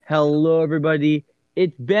Hello, everybody.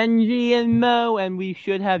 It's Benji and Mo, and we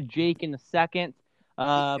should have Jake in a second.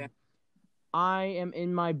 Uh, Yeah. I am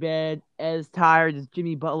in my bed as tired as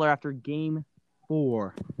Jimmy Butler after Game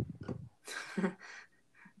 4.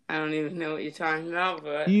 I don't even know what you're talking about,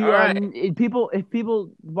 Do but you all right. if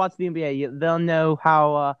people watch the NBA, they'll know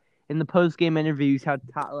how in the post game interviews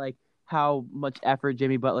how much effort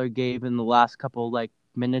Jimmy Butler gave in the last couple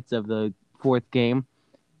minutes of the fourth game,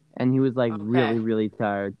 and he was Okay. really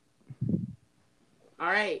tired. All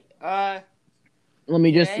right. Let Today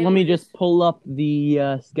me we're just just pull up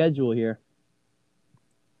the schedule here.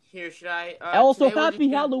 here. Should I? Also, Today we're just happy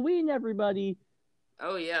gonna. Halloween, everybody!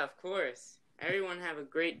 Oh yeah, of course. Everyone have a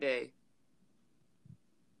great day.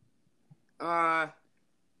 Uh,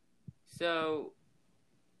 so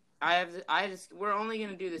we're only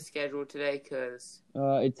gonna do the schedule today because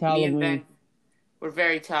It's me and Halloween. Ben, we're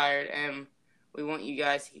very tired and we want you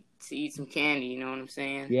guys to eat some candy. You know what I'm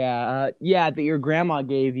saying? Yeah, that your grandma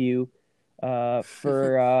gave you,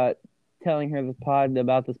 for telling her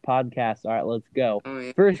about this podcast. All right, let's go. Oh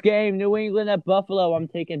yeah. First game, New England at Buffalo. I'm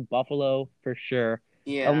taking Buffalo for sure,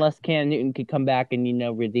 Yeah. unless Cam Newton could come back and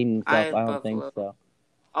redeem I himself. I have don't think Buffalo. so.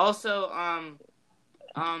 Also,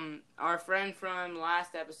 our friend from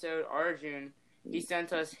last episode, Arjun, he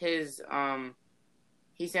sent us his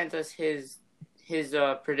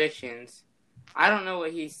predictions. I don't know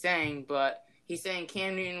what he's saying, but he's saying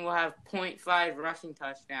Cam Newton will have .5 rushing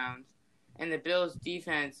touchdowns, and the Bills'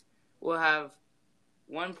 defense will have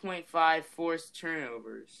 1.5 forced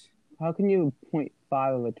turnovers. How can you 0.5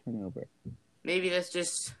 of a turnover? Maybe that's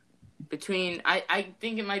just between. I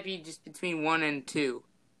think it might be just between 1 and 2.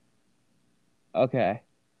 Okay,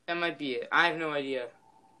 That might be it. I have no idea.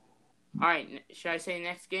 All right, should I say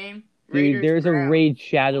next game? dude, Raiders there's a Browns. Raid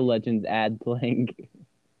Shadow Legends ad playing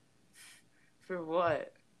For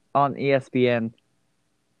what? on ESPN.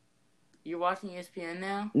 You're watching ESPN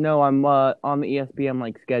now? No, I'm on the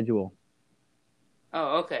ESPN schedule.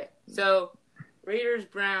 Oh, okay. So Raiders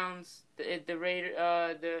Browns. The Raiders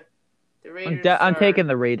I'm are. taking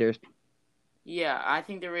the Raiders. Yeah, I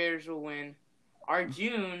think the Raiders will win.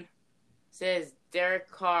 Arjun says Derek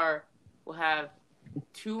Carr will have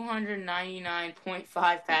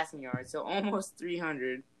 299.5 passing yards, so almost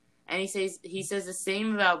 300. And he says the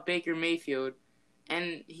same about Baker Mayfield,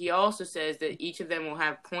 and he also says that each of them will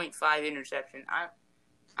have .5 interception.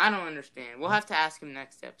 I don't understand. We'll have to ask him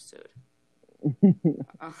next episode.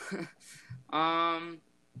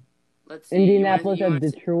 Let's see. Indianapolis You at want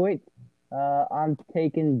to, Detroit. I'm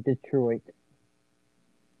taking Detroit.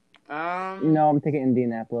 um, No, I'm taking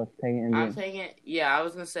Indianapolis. I'm taking. Yeah, I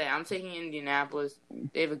was gonna say I'm taking Indianapolis.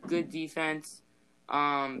 They have a good defense.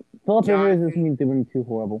 Philip Rivers Jonathan isn't doing too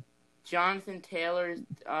horrible. Jonathan Taylor.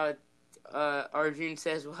 Arjun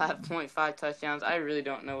says will have .5 touchdowns. I really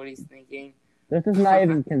don't know what he's thinking. This is not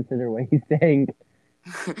even consider what he's saying.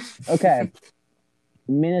 Okay,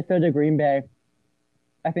 Minnesota Green Bay.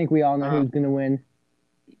 I think we all know who's gonna win.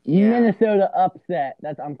 Yeah. Minnesota upset.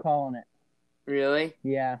 I'm calling it. Really?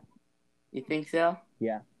 Yeah. You think so?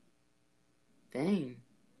 Yeah. Dang.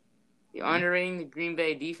 You're underrating the Green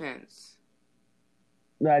Bay defense.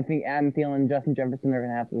 But I think Adam Thielen and Justin Jefferson are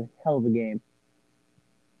gonna have a hell of a game.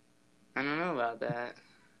 I don't know about that.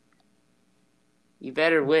 You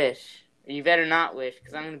better wish. Or you better not wish,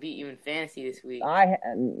 because I'm going to beat you in fantasy this week. Okay.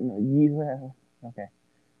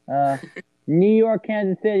 New York,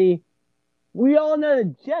 Kansas City. We all know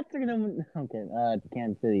the Jets are gonna win. Okay,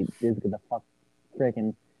 Kansas City is gonna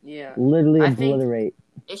freaking literally obliterate.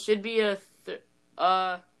 It should be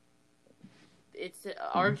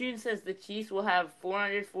Arjun says the Chiefs will have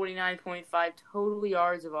 449.5 total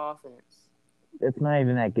yards of offense. It's not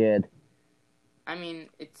even that good. I mean,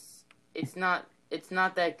 it's not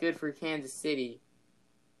that good for Kansas City,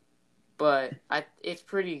 but it's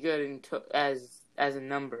pretty good as a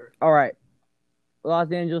number. All right,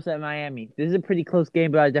 Los Angeles at Miami. This is a pretty close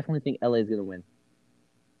game, but I definitely think LA is gonna win.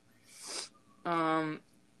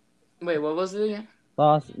 Wait, what was it again?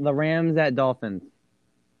 The Rams at Dolphins.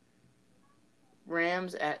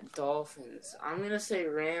 Rams at Dolphins. I'm gonna say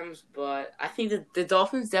Rams, but I think that the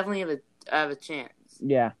Dolphins definitely have a chance.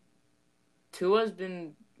 Yeah. Tua's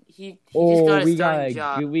been he just got a starting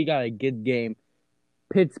job. We got a good game.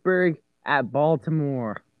 Pittsburgh at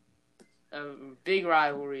Baltimore. A big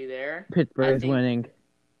rivalry there. Pittsburgh is winning.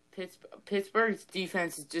 Pittsburgh's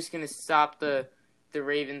defense is just gonna stop the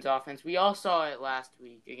Ravens' offense. We all saw it last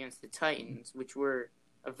week against the Titans, which are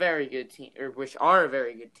a very good team.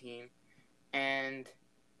 And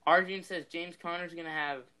Arjun says James Conner's gonna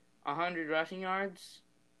have 100 rushing yards.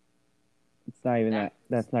 It's not even that.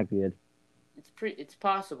 That's not good. It's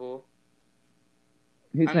possible.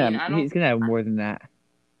 I mean, I don't. He's gonna have more than that.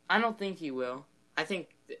 I don't think he will. I think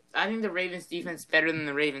the Ravens defense is better than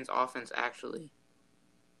the Ravens offense actually.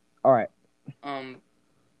 All right. You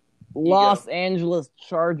Los go. Angeles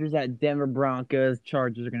Chargers at Denver Broncos.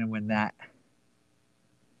 Chargers are gonna win that.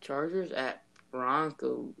 Chargers at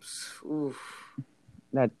Broncos. Oof.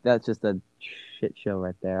 That's just a shit show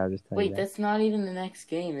right there. I'll just tell you Wait, that. that's not even the next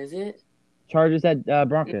game, is it? Chargers at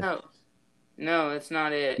Broncos. No, that's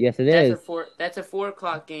not it. Yes, it is. That's a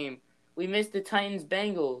 4:00 game. We missed the Titans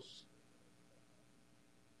Bengals.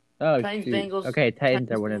 Oh, Titans shoot. Bengals. Okay,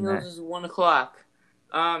 Titans are winning Bengals that. is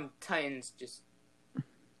 1:00. Titans just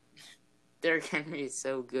Derrick Henry is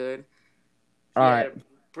so good. He had a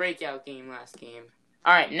breakout game last game.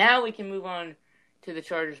 All right, now we can move on to the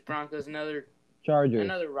Chargers Broncos. Another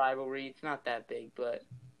rivalry. It's not that big, but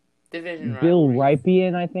division Bill rivalry.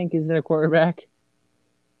 Ripien, I think, is their quarterback.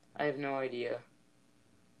 I have no idea.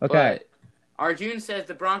 Okay. But Arjun says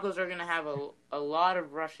the Broncos are going to have a lot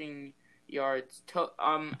of rushing yards.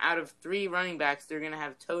 Out of 3 running backs, they're going to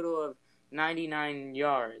have a total of 99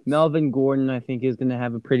 yards. Melvin Gordon, I think, is going to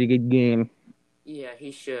have a pretty good game. Yeah,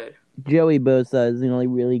 he should. Joey Bosa is the only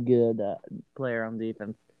really good player on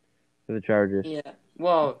defense for the Chargers. Yeah.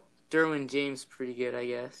 Well, Derwin James pretty good, I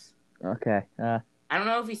guess. Okay. I don't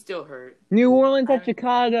know if he's still hurt. New Orleans at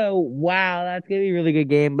Chicago. Wow, that's going to be a really good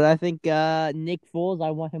game. But I think Nick Foles,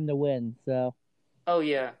 I want him to win. So. Oh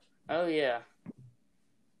yeah.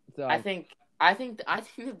 So I think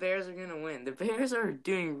the Bears are gonna win. The Bears are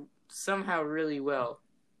doing somehow really well.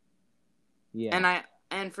 Yeah.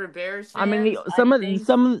 And for Bears fans, I mean,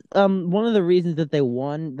 one of the reasons that they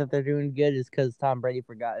won, that they're doing good, is because Tom Brady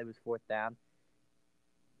forgot it was 4th down.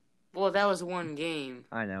 Well, that was one game.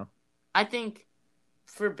 I know. I think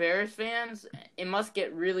for Bears fans, it must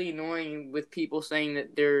get really annoying with people saying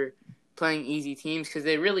that they're playing easy teams because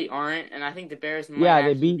they really aren't. And I think the Bears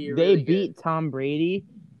might they beat Tom Brady.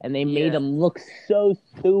 And they made him look so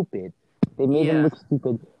stupid. They made him look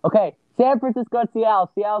stupid. Okay, San Francisco at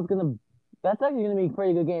Seattle. That's actually gonna be a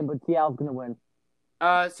pretty good game, but Seattle's gonna win.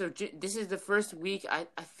 So this is the first week. I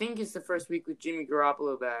think it's the first week with Jimmy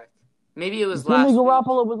Garoppolo back. Maybe it was last week. Jimmy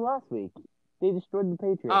Garoppolo was last week. They destroyed the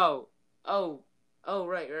Patriots. Oh,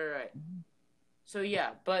 right. So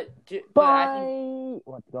yeah, but I think.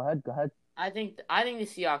 What? Go ahead. I think the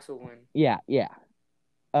Seahawks will win. Yeah.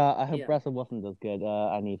 I hope Russell Wilson does good.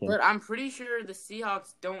 I need him. But I'm pretty sure the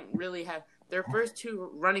Seahawks don't really have their first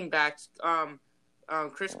 2 running backs.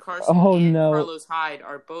 Chris Carson and Carlos Hyde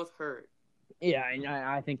are both hurt. Yeah,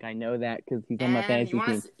 I think I know that because he's on my fantasy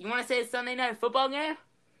team. You want to say it's Sunday Night Football game?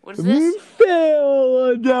 What is this?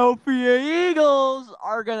 Philadelphia Eagles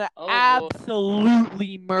are gonna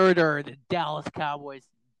absolutely murder the Dallas Cowboys.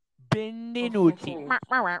 Benvenuti.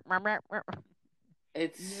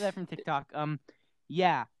 It's that from TikTok.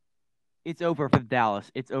 Yeah, it's over for Dallas.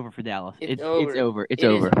 It's over. It's over. It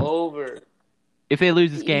is over. If they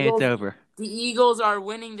lose this game, it's over. The Eagles are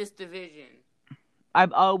winning this division.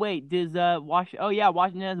 Wait, does Washington? Oh yeah,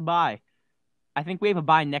 Washington has a bye. I think we have a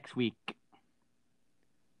bye next week.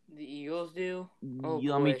 The Eagles do?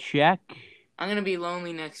 Let me check. I'm gonna be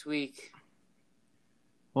lonely next week.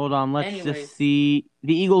 Hold on, let's just see.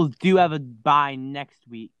 The Eagles do have a bye next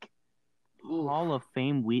week. Ooh. Hall of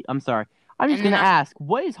Fame week. I'm sorry. I'm just gonna ask,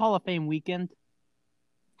 what is Hall of Fame weekend?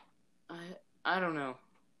 I don't know.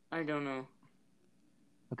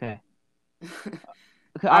 Okay.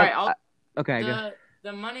 All right. Okay.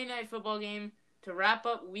 The Monday Night Football game to wrap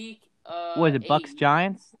up week. What is it? Bucks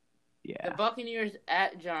Giants. Yeah. The Buccaneers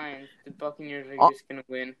at Giants. The Buccaneers are just gonna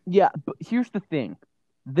win. Yeah, but here's the thing: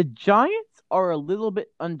 the Giants are a little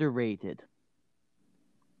bit underrated.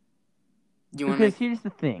 Here's the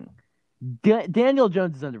thing: Daniel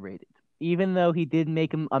Jones is underrated. Even though he did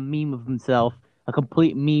make him a meme of himself, a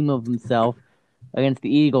complete meme of himself against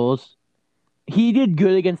the Eagles, he did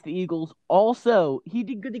good against the Eagles. Also, he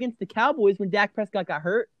did good against the Cowboys when Dak Prescott got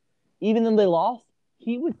hurt. Even though they lost,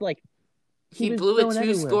 he was like... He blew a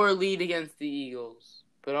 2-score lead against the Eagles,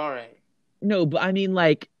 but all right. No, but I mean,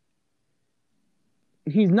 like,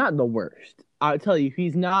 he's not the worst. I'll tell you,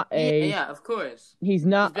 he's not a... Yeah, of course. He's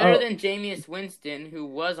not... He's better than Jameis Winston, who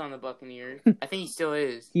was on the Buccaneers. I think he still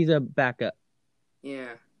is. He's a backup. Yeah.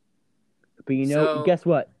 But guess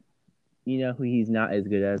what? You know who he's not as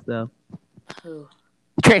good as, though? Who?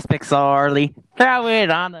 Trace McSorley. Throw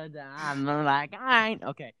it on the dime like I ain't...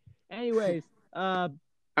 Okay. Anyways, I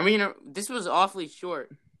mean, this was awfully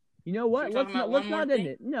short. You know what? Let's not end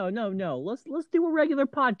it. No. Let's do a regular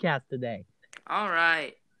podcast today. All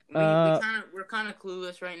right. We're kind of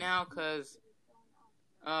clueless right now because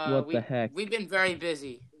what the heck? We've been very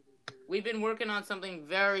busy. we've been working on something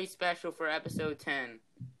very special for episode 10.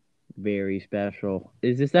 Very special.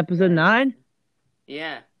 Is this episode 9?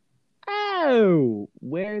 Yeah. Oh,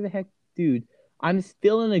 where the heck, dude? I'm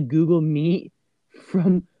still in a Google Meet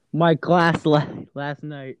from my class last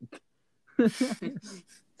night.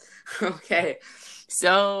 Okay.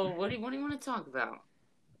 So, what do you want to talk about?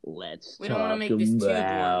 Let's We don't want to talk make this too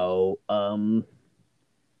about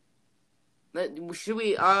Should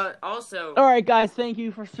we also? All right, guys. Thank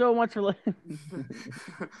you for so much for listening.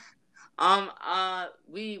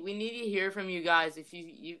 We need to hear from you guys if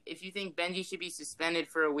you think Benji should be suspended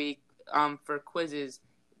for a week for quizzes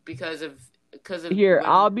because of Here,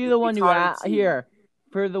 I'll be the one who here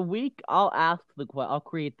for the week. I'll ask the quiz. I'll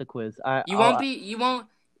create the quiz. You won't.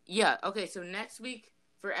 Yeah. Okay. So next week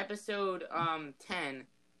for episode 10,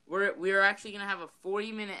 we're actually gonna have a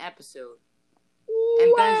 40-minute episode.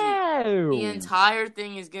 And Benji, the entire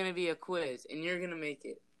thing is gonna be a quiz, and you're gonna make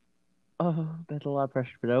it. Oh, that's a lot of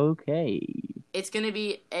pressure, but okay. It's gonna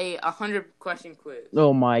be a 100-question quiz.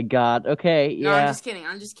 Oh my god. Okay, yeah. No, I'm just kidding.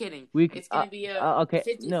 It's gonna be a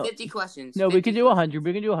 50 questions. No, we can do 100.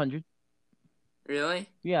 We can do 100. Really?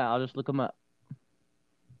 Yeah, I'll just look them up.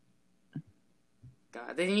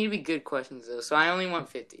 God, they need to be good questions though. So I only want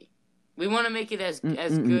 50. We want to make it as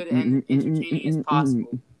good and entertaining as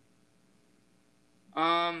possible.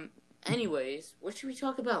 Anyways, what should we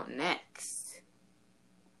talk about next?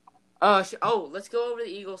 Let's go over the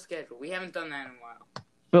Eagles schedule. We haven't done that in a while.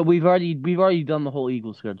 But we've already done the whole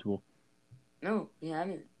Eagles schedule. No, we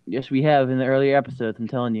haven't. Yes, we have in the earlier episodes. I'm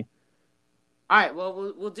telling you. All right.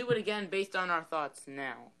 Well, we'll do it again based on our thoughts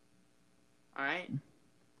now. All right.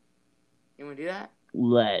 You want to do that?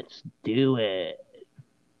 Let's do it.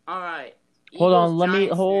 All right. Hold on. Let me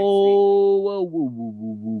whoa.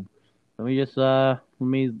 Let me just let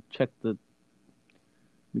me check we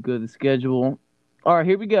go to the schedule. All right,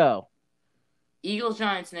 here we go. Eagles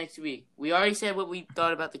Giants next week. We already said what we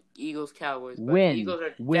thought about the Eagles Cowboys. But Win. The Eagles are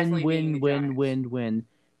definitely beating the Giants. Win.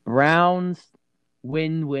 Browns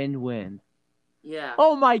win. Yeah.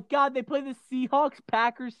 Oh my God, they play the Seahawks,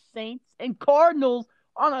 Packers, Saints, and Cardinals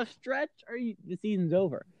on a stretch. The season's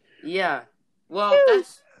over. Yeah. Well,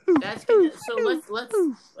 that's good. So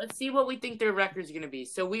let's see what we think their record's gonna be.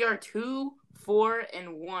 So we are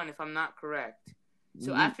 2-4-1, if I'm not correct.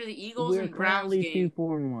 So after the Eagles and Browns game,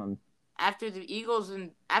 2-4-1. After the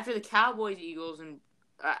Cowboys,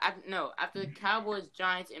 after the Cowboys,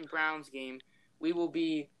 Giants, and Browns game, we will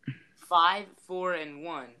be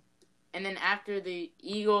 5-4-1. And then after the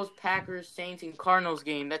Eagles, Packers, Saints, and Cardinals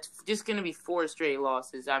game, that's just going to be 4 straight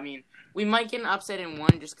losses. I mean, we might get an upset in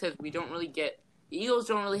one just because the Eagles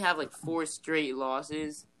don't really have like 4 straight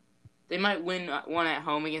losses. They might win one at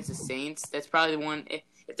home against the Saints. That's probably the one. If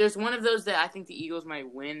there's one of those that I think the Eagles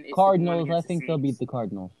might win, it's Cardinals. I think they'll beat the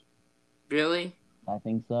Cardinals. Really? I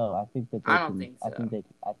think so. I think that. I don't think so. I think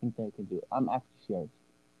they can do it. I'm actually sure.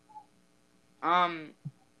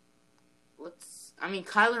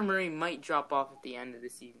 Kyler Murray might drop off at the end of the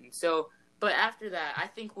season. So, but after that, I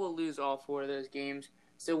think we'll lose all 4 of those games.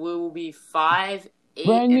 So we will be 5-8.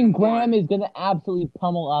 Brandon Graham is gonna absolutely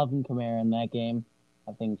pummel Alvin Kamara in that game.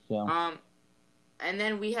 I think so. And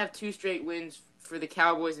then we have 2 straight wins for the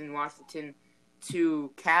Cowboys in Washington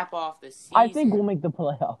to cap off the season. I think we'll make the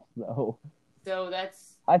playoffs, though. So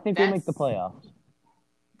we'll make the playoffs.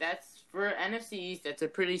 That's for NFC East. That's a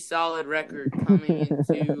pretty solid record coming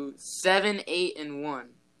into 7-8-1.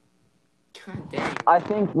 God dang. I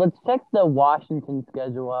think let's check the Washington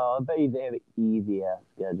schedule out. I bet you they have an easy ass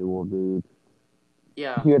schedule, dude.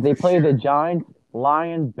 Yeah. Here they play the Giants,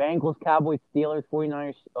 Lions, Bengals, Cowboys, Steelers,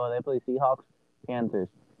 49ers. Oh, they play Seahawks, Panthers.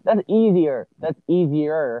 That's easier.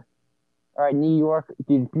 All right, New York.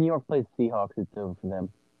 Dude, if New York plays Seahawks, it's over for them.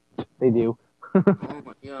 They do. Oh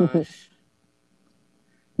my gosh.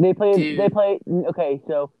 They play. Okay,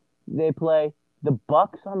 so they play the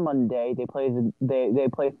Bucks on Monday. They play they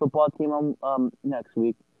play a football team on next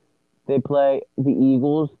week. They play the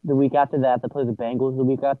Eagles the week after that. They play the Bengals the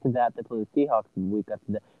week after that. They play the Seahawks the week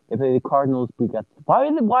after that. They play the Cardinals the week after. Why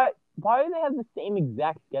do they have the same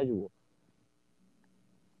exact schedule?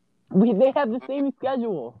 They have the same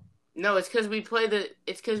schedule. No, it's because we play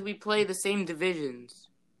the same divisions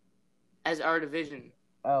as our division.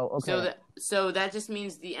 Oh, okay. So that just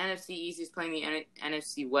means the NFC East is playing the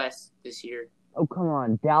NFC West this year. Oh, come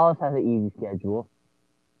on. Dallas has an easy schedule.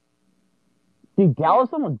 Dude, Dallas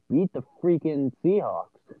almost beat the freaking Seahawks.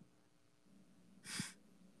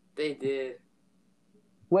 They did.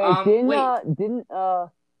 Wait, didn't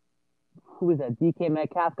who was that? DK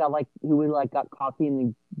Metcalf got cocky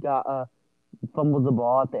and got fumbled the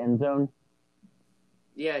ball at the end zone.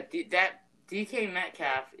 Yeah, that DK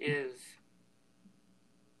Metcalf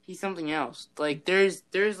he's something else. Like there's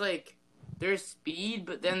speed,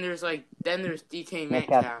 but then there's DK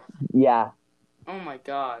Metcalf. Yeah, Oh my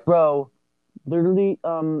god. bro. Literally,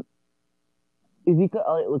 Ezekiel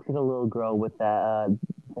Elliott looks like a little girl with that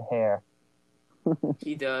the hair.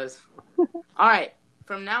 He does. All right,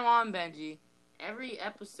 from now on, Benji, every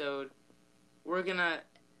episode we're gonna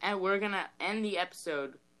end the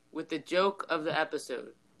episode with the joke of the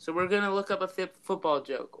episode. So we're gonna look up a football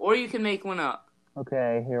joke, or you can make one up.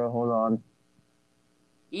 Okay, here, hold on.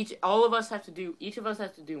 Each of us have to do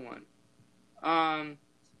one.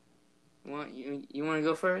 You want to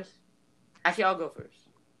go first? Actually, I'll go first.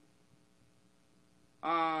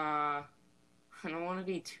 I don't want to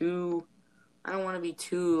be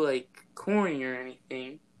too like corny or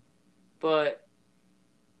anything, but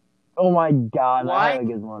oh my god, I have a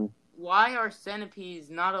good one. Why are centipedes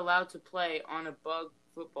not allowed to play on a bug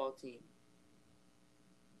football team?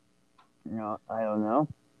 No, I don't know.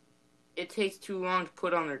 It takes too long to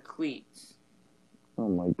put on their cleats. Oh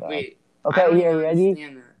my god. Wait. Okay, here, ready?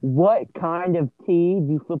 What kind of tea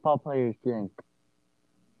do football players drink?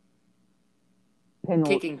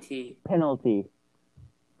 Kicking tea. Penalty.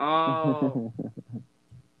 Oh.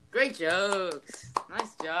 Great jokes.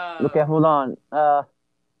 Nice job. Okay, hold on.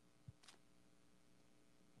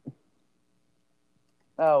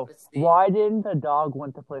 Why didn't the dog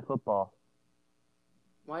want to play football?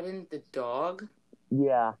 Why didn't the dog?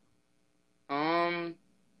 Yeah.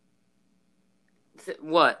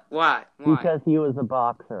 What? Why? Because he was a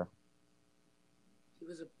boxer. He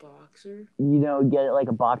was a boxer? You know, get it like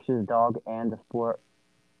a boxer's dog and a sport.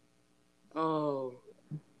 Oh.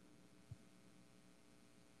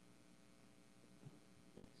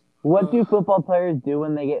 What do football players do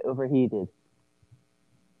when they get overheated?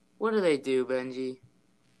 What do they do, Benji?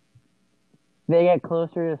 They get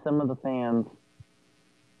closer to some of the fans.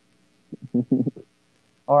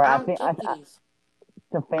 Or I don't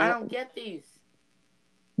get these.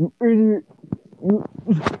 You idiot. You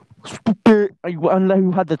stupid. Unless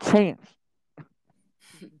you had the chance.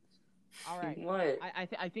 All right. What?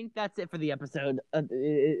 I think that's it for the episode.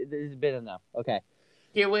 This has been enough. Okay.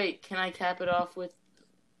 Here, wait. Can I cap it off with?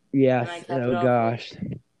 Yes. Oh gosh.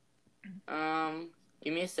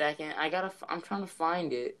 Give me a second. I'm trying to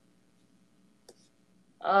find it.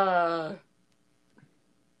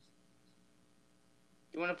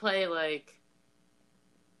 You want to play like?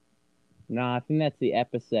 No, I think that's the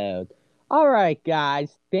episode. All right,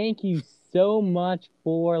 guys. Thank you so much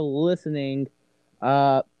for listening.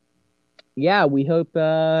 Yeah, we hope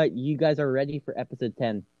you guys are ready for episode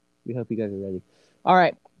 10. We hope you guys are ready. All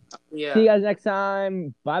right. Yeah. See you guys next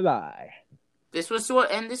time. Bye-bye. This was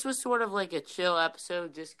sort of like a chill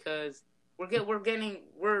episode, just because we're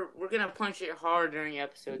gonna punch it hard during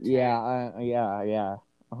episode 10. Yeah. Yeah. Yeah.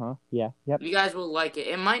 Yep. You guys will like it.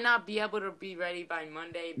 It might not be able to be ready by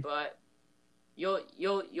Monday, but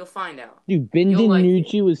you'll find out. Dude, Ben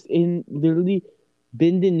DiNucci was Ben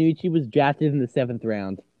DiNucci was drafted in the 7th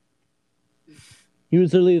round. He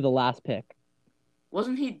was literally the last pick.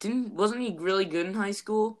 Wasn't he really good in high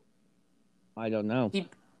school? I don't know.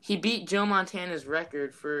 He beat Joe Montana's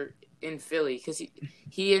record in Philly, because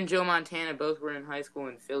he and Joe Montana both were in high school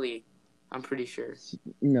in Philly. I'm pretty sure.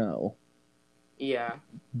 No. Yeah.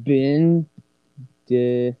 Hold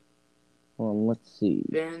on, let's see.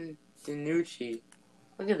 Ben DiNucci.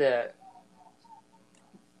 Look at that.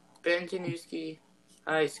 Ben DiNucci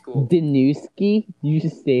High School. DiNucci? Did you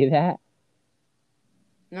just say that?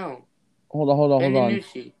 No. Hold on. Ben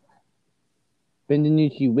DiNucci. Ben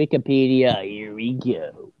DiNucci, Wikipedia. Here we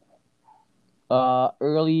go.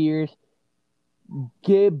 Early years,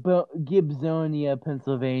 Gibsonia,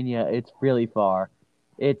 Pennsylvania. It's really far.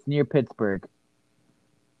 It's near Pittsburgh.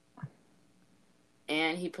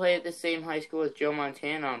 And he played at the same high school as Joe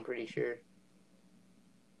Montana, I'm pretty sure.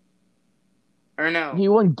 Or no. He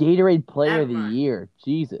won Gatorade Player of the Year.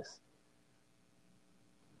 Jesus.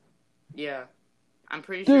 Yeah. I'm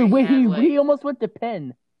pretty sure he almost went to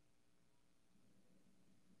Penn.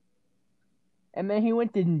 And then he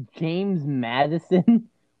went to James Madison.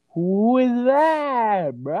 Who is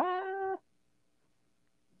that, bruh?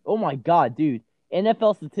 Oh my god, dude.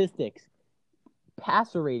 NFL statistics.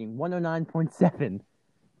 Passer rating, 109.7.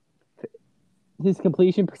 His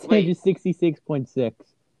completion percentage is 66.6.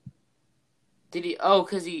 Did he? Oh,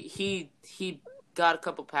 because he got a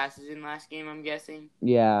couple passes in last game, I'm guessing.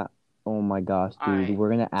 Yeah. Oh my gosh, dude. Right. We're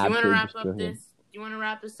going to absolutely Do you want to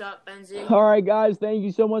wrap this up, Benzie? All right, guys. Thank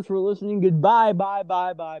you so much for listening. Goodbye.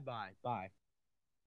 Bye.